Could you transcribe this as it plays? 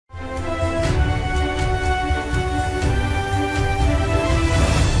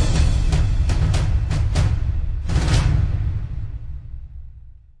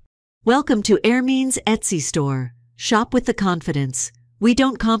Welcome to Airmean's Etsy store. Shop with the confidence. We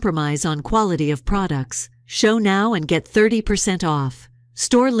don't compromise on quality of products. Show now and get 30% off.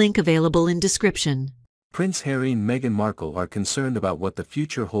 Store link available in description. Prince Harry and Meghan Markle are concerned about what the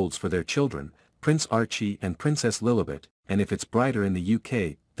future holds for their children, Prince Archie and Princess Lilibet, and if it's brighter in the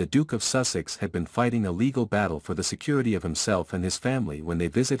UK. The Duke of Sussex had been fighting a legal battle for the security of himself and his family when they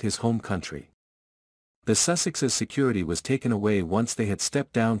visit his home country. The Sussexes' security was taken away once they had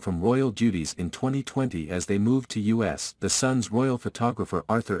stepped down from royal duties in 2020 as they moved to US. The Sun's royal photographer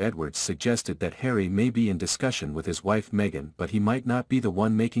Arthur Edwards suggested that Harry may be in discussion with his wife Meghan, but he might not be the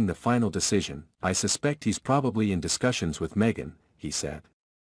one making the final decision. "I suspect he's probably in discussions with Meghan," he said.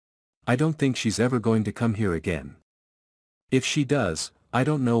 "I don't think she's ever going to come here again. If she does, I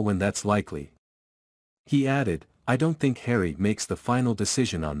don't know when that's likely." He added, "I don't think Harry makes the final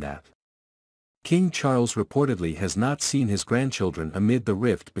decision on that." King Charles reportedly has not seen his grandchildren amid the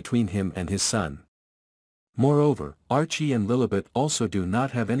rift between him and his son. Moreover, Archie and Lilibet also do not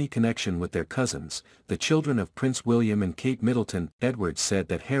have any connection with their cousins, the children of Prince William and Kate Middleton. Edwards said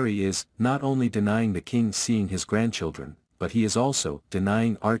that Harry is not only denying the king seeing his grandchildren, but he is also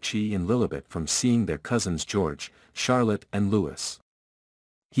denying Archie and Lilibet from seeing their cousins George, Charlotte and Louis.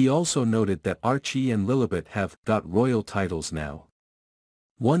 He also noted that Archie and Lilibet have got royal titles now.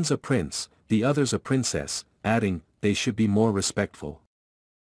 One's a prince, the other's a princess, adding, they should be more respectful.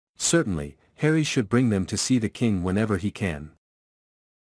 Certainly, Harry should bring them to see the king whenever he can.